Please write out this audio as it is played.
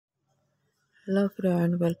Hello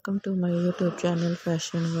friend, welcome to my YouTube channel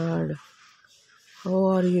Fashion World. How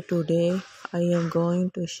are you today? I am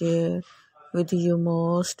going to share with you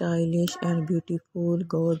more stylish and beautiful,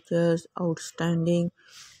 gorgeous, outstanding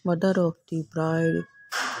mother of the bride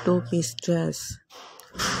two-piece dress.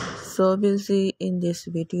 So we'll see in this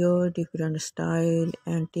video different style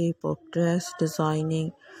and type of dress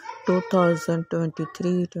designing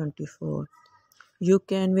 2023-24. You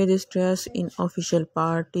can wear this dress in official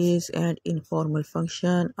parties and informal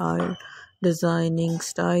function, all designing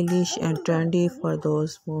stylish and trendy for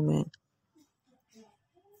those women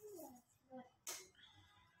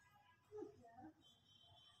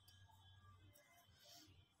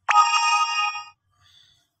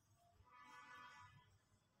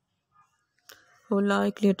who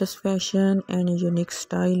like latest fashion and unique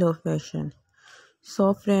style of fashion.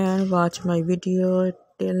 So friend, watch my video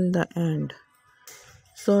till the end.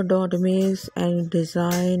 So don't miss any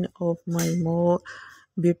design of my more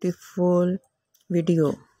beautiful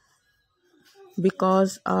video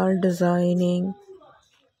because all designing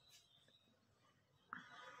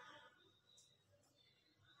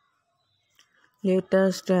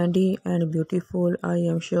latest, trendy and beautiful. I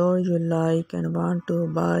am sure you like and want to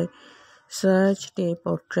buy such type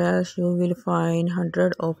of dress. You will find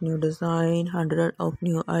hundred of new design, hundred of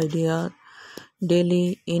new ideas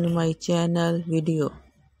daily in my channel video.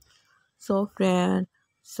 So friend,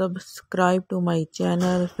 subscribe to my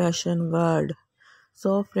channel Fashion World.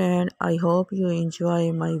 So friend, I hope you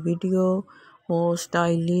enjoy my video. Most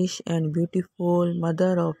stylish and beautiful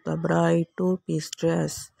mother of the bride two-piece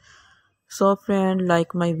dress. So friend,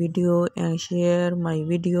 like my video and share my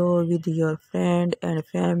video with your friend and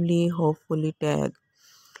family, hopefully tag.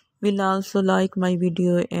 Will also like my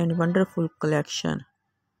video and wonderful collection.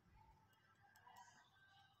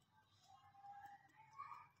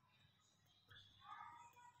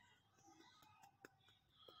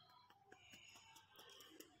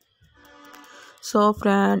 So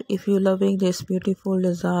friend, if you loving this beautiful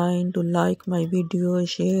design, to like my video,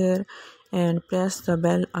 share and press the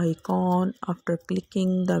bell icon. After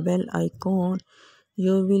clicking the bell icon,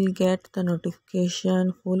 you will get the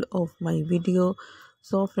notification full of my video.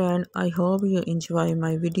 So friend, I hope you enjoy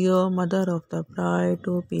my video mother of the bride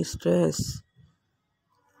two-piece dress.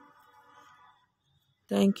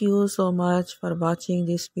 Thank you so much for watching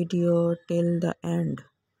this video till the end.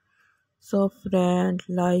 So friend,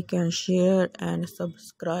 like and share and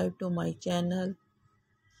subscribe to my channel.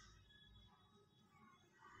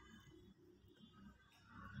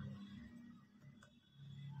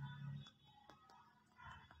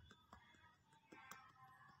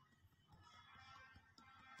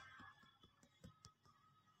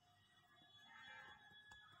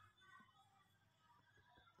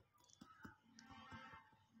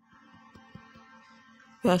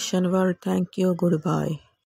 Fashion World, thank you, goodbye.